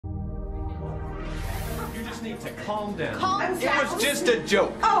just need to calm down. Calm It down. was just a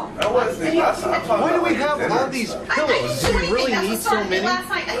joke. Oh. That wasn't. Why do we have all these pillows? Do we really need so many? Last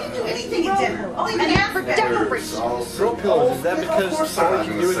night, I didn't do anything at dinner. Only the for decoration. Throw pillows, is that because all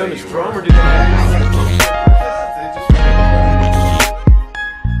you can do with them is drum, or do they have...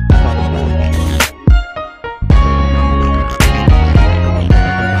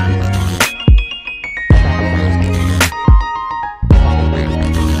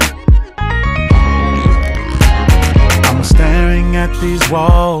 At these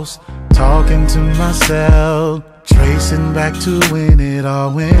walls, talking to myself, tracing back to when it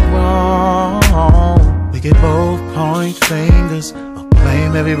all went wrong. We could both point fingers or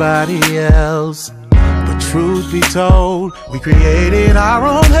blame everybody else, but truth be told, we created our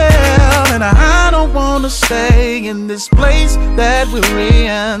own hell. And I don't wanna stay in this place that we're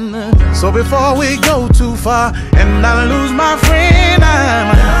in. So before we go too far and I lose my friend,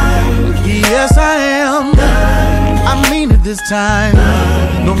 yes I am, I mean it this time.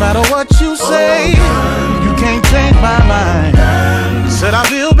 No matter what you say, you can't change my mind. Said I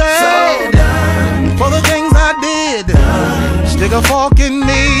feel bad for the things I did. Stick a fork in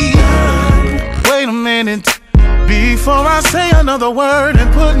me. Wait a minute before I say another word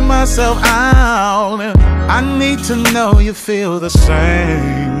and put myself out. I need to know you feel the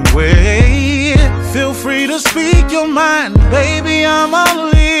same way. Feel free to speak your mind, baby, I'm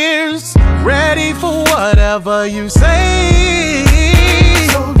all ears. Ready for whatever you say.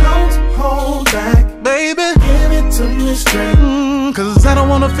 So don't hold back, baby, give it to me straight. Cause I don't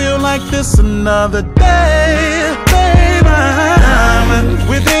wanna feel like this another day. Baby, I'm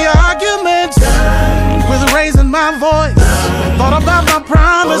with the arguments, with raising my voice. Thought about my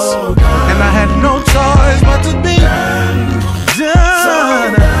promise, and I had no choice but to be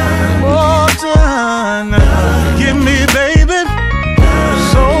done. Oh, done. Give me, baby,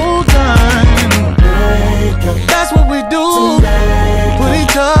 so done. That's what we do, put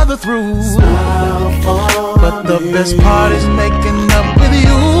each other through. But the best part is making up with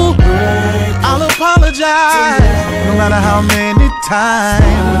you. I'll apologize no matter how many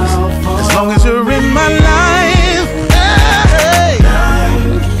times, as long as you're in my life. Hey,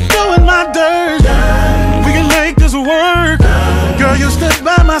 doing my dirt, we can make this work. Girl, you stood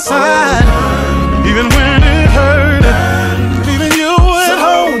by my side, even when it hurt. Leaving you at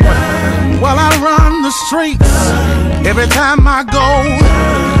home while I run the streets. Every time I go,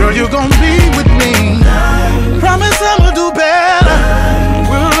 girl, you're gonna be with me. Promise I'ma do better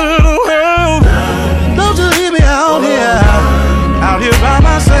with a little help. Don't you leave me out here by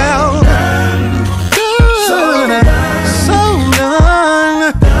myself.